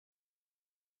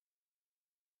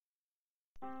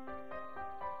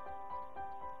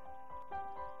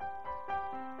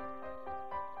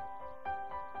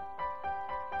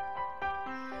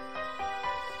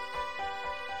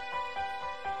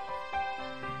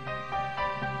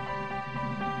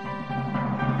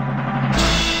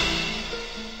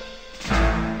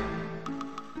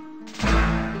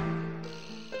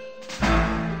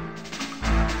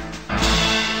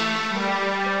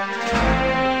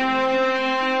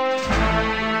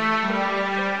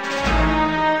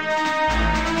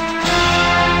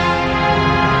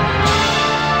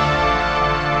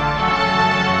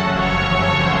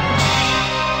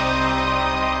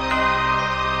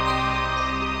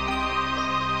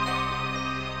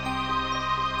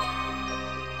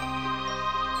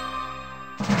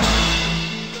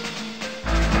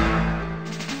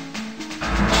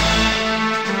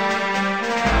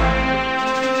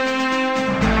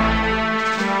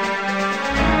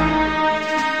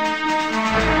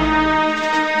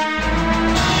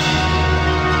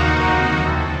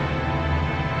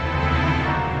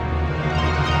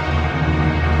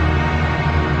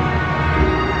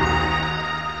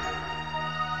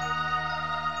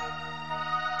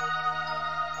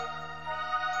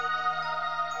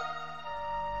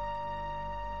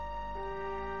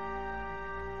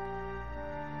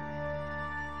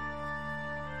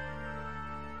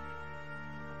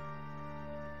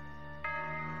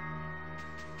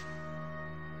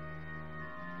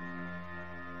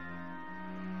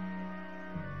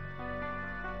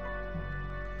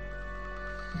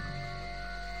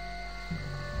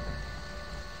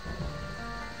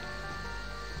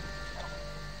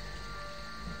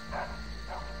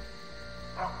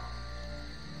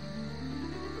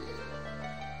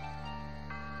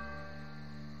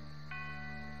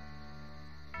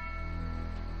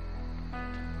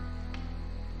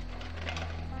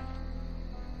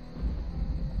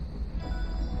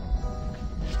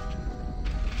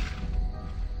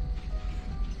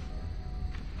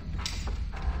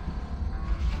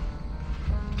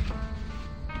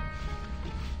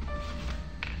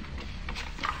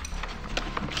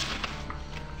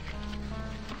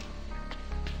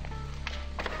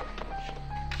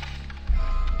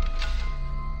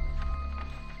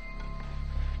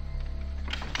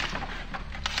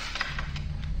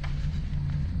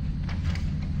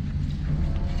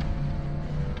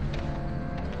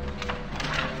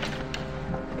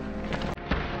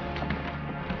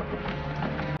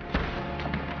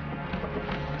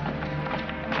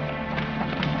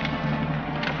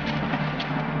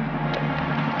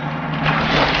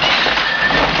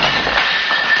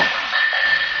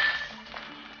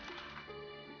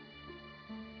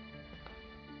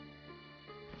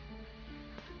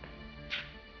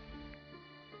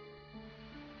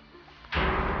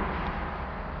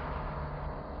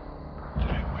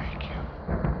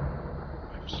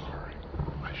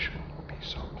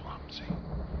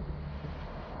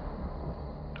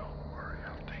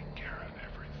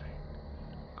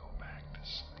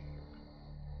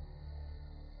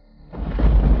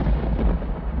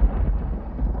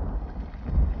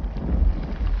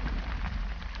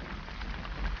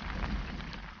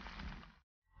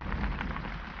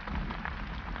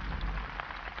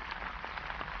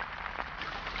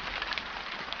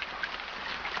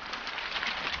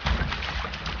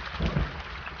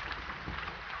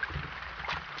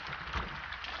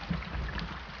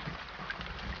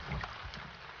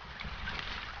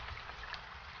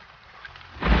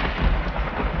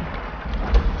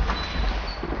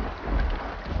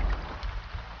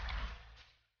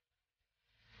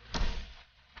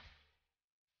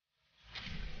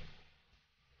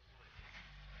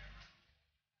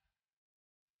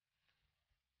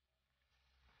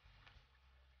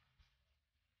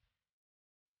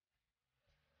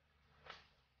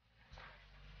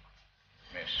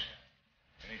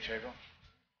Chago?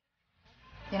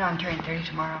 You know, I'm turning 30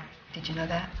 tomorrow. Did you know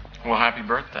that? Well, happy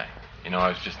birthday. You know, I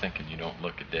was just thinking you don't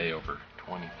look a day over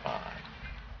 25.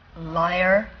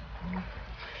 Liar.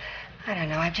 I don't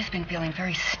know. I've just been feeling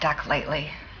very stuck lately.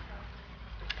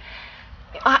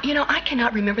 You know, I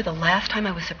cannot remember the last time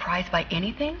I was surprised by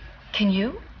anything. Can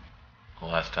you? The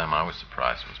last time I was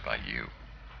surprised was by you.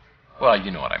 Well, you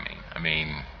know what I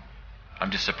mean. I'm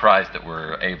just surprised that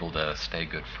we're able to stay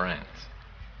good friends.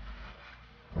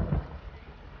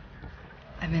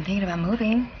 I've been thinking about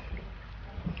moving.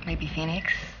 Maybe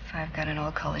Phoenix. I've got an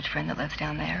old college friend that lives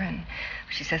down there, and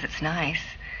she says it's nice.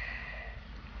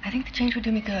 I think the change would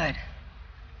do me good.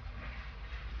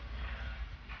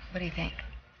 What do you think?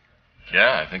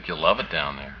 Yeah, I think you'll love it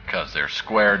down there, because there's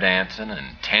square dancing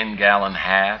and 10-gallon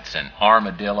hats and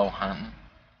armadillo hunting.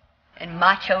 And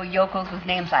macho yokels with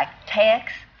names like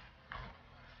Tex.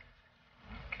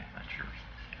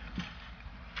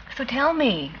 So tell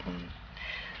me,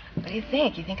 what do you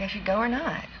think? You think I should go or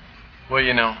not? Well,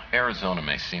 Arizona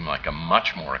may seem like a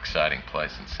much more exciting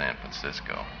place than San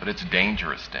Francisco, but it's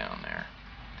dangerous down there.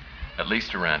 At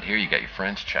least around here, you got your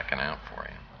friends checking out for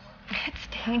you. It's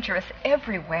dangerous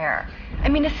everywhere. I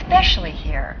mean, especially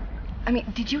here. I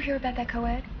mean, did you hear about that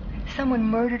co-ed? Someone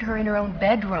murdered her in her own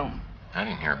bedroom. I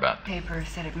didn't hear about that. Paper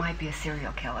said it might be a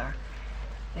serial killer.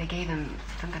 They gave him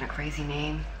some kind of crazy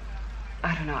name.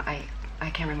 I don't know. I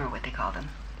can't remember what they called him.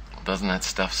 Well, doesn't that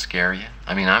stuff scare you?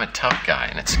 I mean, I'm a tough guy,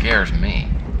 and it scares me.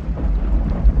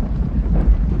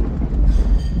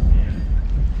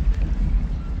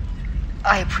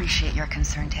 I appreciate your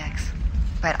concern, Tex,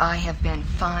 but I have been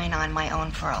fine on my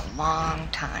own for a long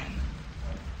time.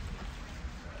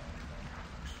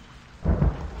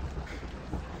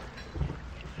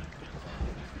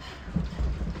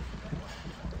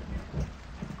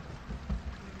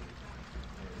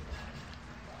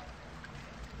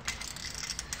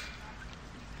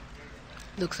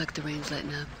 Looks like the rain's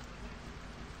letting up.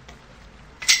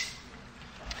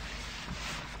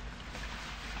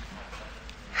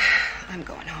 I'm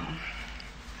going home.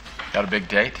 Got a big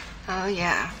date? Oh,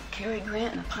 yeah. Cary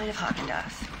Grant and a pint of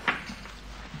Haagen-Dazs.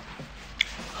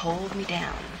 Hold me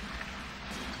down.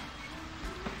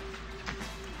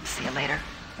 See you later.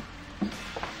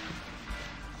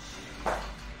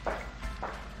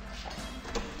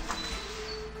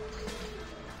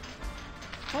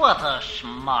 What a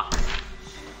schmuck.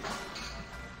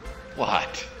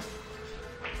 What?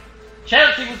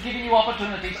 Chelsea was giving you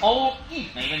opportunities all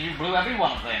evening and you blew every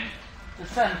one of them. The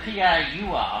son P.I. you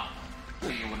are.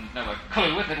 Well, you wouldn't know a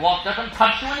clue if it walked up and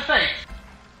punched you in the face.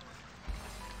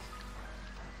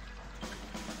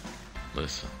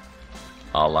 Listen,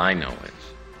 all I know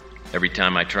is, every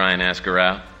time I try and ask her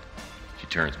out, she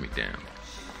turns me down.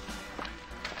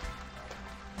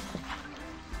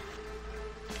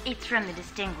 It's from the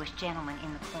distinguished gentleman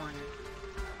in the corner.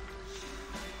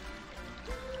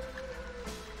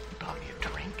 He bought you a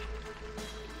drink?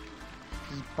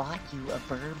 He bought you a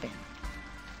bourbon.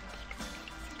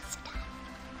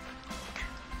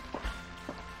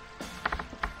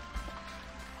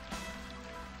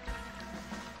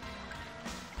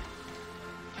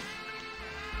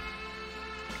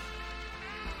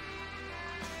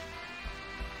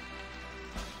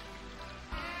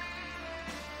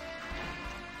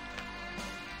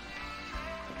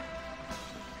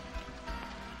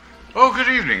 Oh, good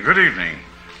evening, good evening.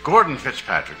 Gordon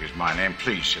Fitzpatrick is my name.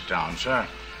 Please sit down, sir.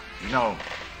 You know,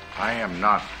 I am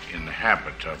not in the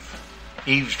habit of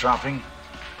eavesdropping,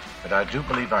 but I do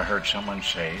believe I heard someone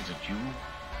say that you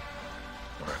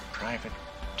were a private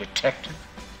detective.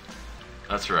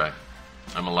 That's right.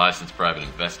 I'm a licensed private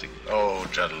investigator. Oh,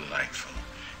 delightful.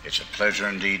 It's a pleasure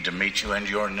indeed to meet you, and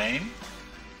your name?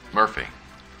 Murphy.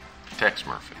 Tex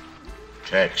Murphy.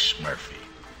 Tex Murphy.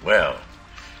 Well.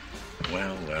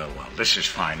 This is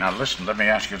fine. Now, listen, let me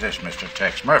ask you this, Mr.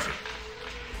 Tex Murphy.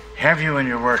 Have you in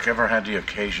your work ever had the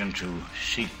occasion to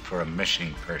seek for a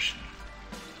missing person?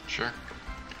 Sure.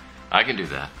 I can do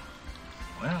that.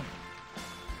 Well,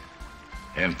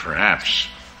 then perhaps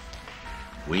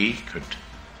we could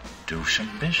do some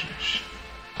business.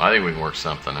 I think we can work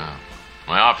something out.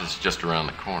 My office is just around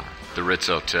the corner. The Ritz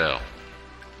Hotel.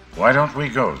 Why don't we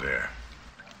go there?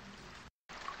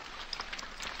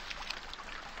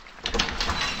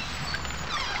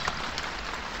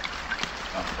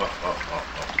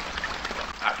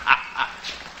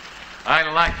 I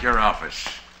like your office.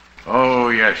 Oh,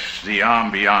 yes, the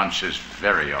ambiance is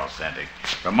very authentic.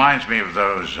 Reminds me of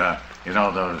those,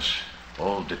 those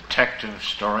old detective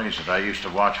stories that I used to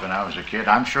watch when I was a kid.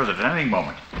 I'm sure that at any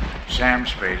moment, Sam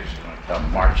Spade is going to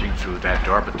come marching through that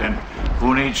door, but then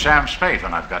who needs Sam Spade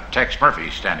when I've got Tex Murphy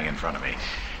standing in front of me?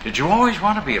 Did you always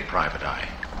want to be a private eye?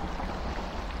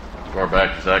 As far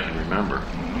back as I can remember.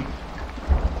 Mm-hmm.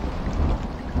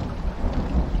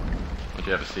 Why don't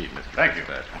you have a seat, Mr. Thank you.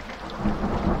 Patrick?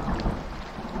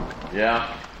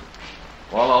 Yeah.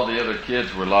 While all the other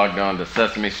kids were logged on to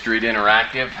Sesame Street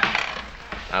Interactive,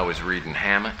 I was reading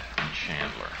Hammett and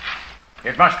Chandler.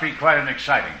 It must be quite an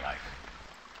exciting life.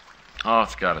 Oh,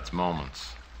 it's got its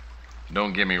moments.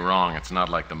 Don't get me wrong, it's not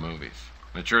like the movies.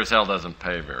 It sure as hell doesn't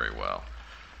pay very well.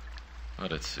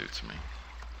 But it suits me.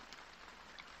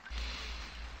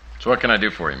 So what can I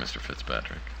do for you, Mr.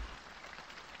 Fitzpatrick?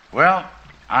 Well,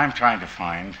 I'm trying to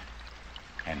find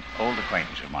an old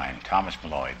acquaintance of mine, Thomas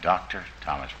Malloy, Dr.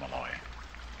 Thomas Malloy.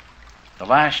 The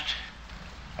last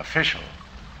official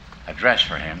address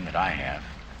for him that I have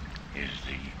is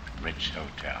the Ritz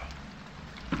Hotel.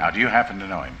 Now, do you happen to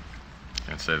know him?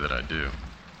 I'd say that I do.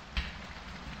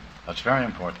 Well, it's very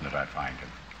important that I find him.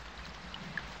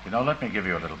 Let me give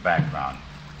you a little background.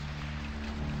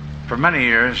 For many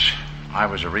years, I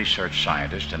was a research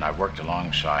scientist, and I worked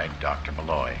alongside Dr.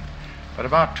 Malloy. But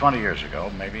about 20 years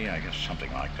ago, maybe, I guess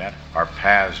something like that, our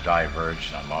paths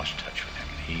diverged, and I lost touch with him,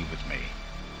 and he with me.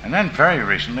 And then very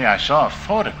recently, I saw a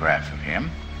photograph of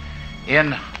him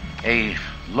in a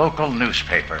local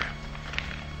newspaper.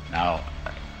 Now,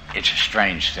 it's a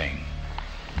strange thing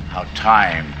how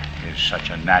time is such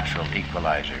a natural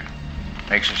equalizer.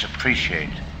 Makes us appreciate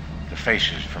the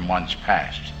faces from one's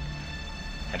past.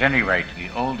 At any rate, the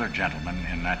older gentleman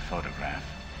in that photograph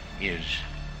is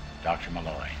Dr.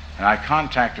 Malloy. And I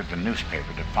contacted the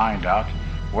newspaper to find out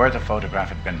where the photograph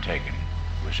had been taken.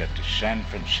 It was at the San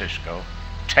Francisco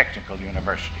Technical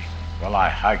University. Well, I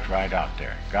hiked right out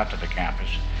there, got to the campus,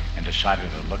 and decided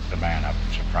to look the man up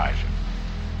and surprise him.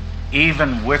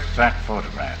 Even with that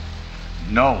photograph,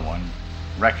 no one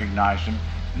recognized him,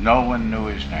 no one knew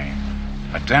his name.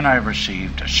 But then I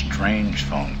received a strange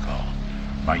phone call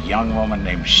from a young woman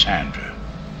named Sandra.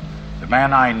 The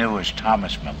man I knew as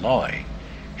Thomas Malloy,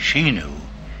 she knew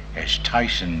as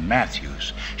Tyson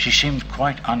Matthews. She seemed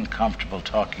quite uncomfortable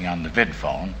talking on the vid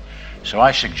phone, so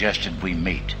I suggested we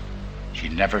meet. She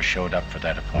never showed up for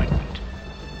that appointment.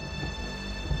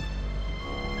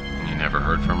 You never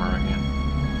heard from her again?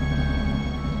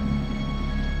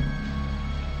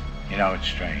 It's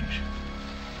strange.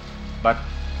 But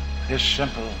this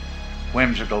simple,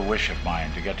 whimsical wish of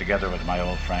mine to get together with my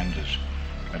old friend has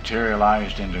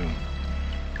materialized into,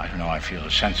 I feel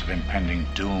a sense of impending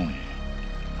doom.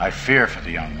 I fear for the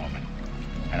young woman,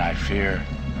 and I fear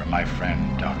for my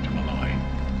friend, Dr. Malloy.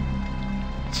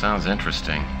 It sounds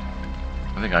interesting.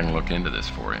 I think I can look into this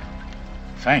for you.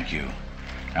 Thank you.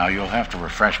 Now, you'll have to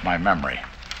refresh my memory.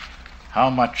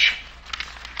 How much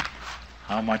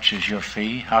is your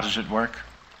fee? How does it work?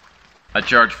 I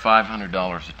charge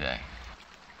 $500 a day.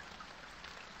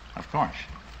 Of course.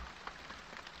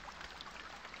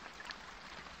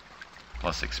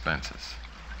 Plus expenses.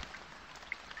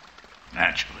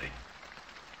 Naturally.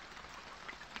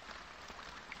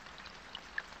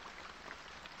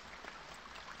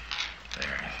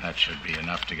 There, that should be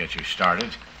enough to get you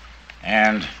started.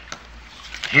 And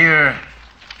here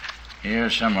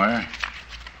somewhere,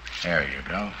 there you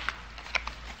go.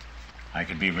 I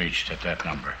can be reached at that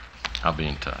number. I'll be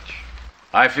in touch.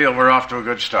 I feel we're off to a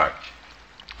good start.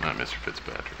 Not Mr.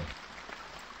 Fitzpatrick.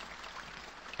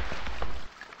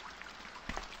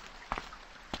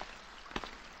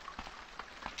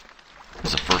 This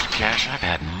is the first cash I've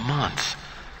had in months.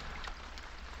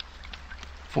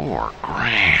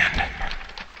 $4,000.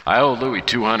 I owe Louis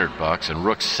 $200, and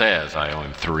Rook says I owe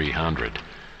him $300.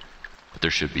 But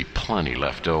there should be plenty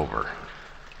left over.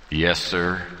 Yes,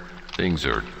 sir. Things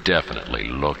are definitely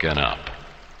looking up.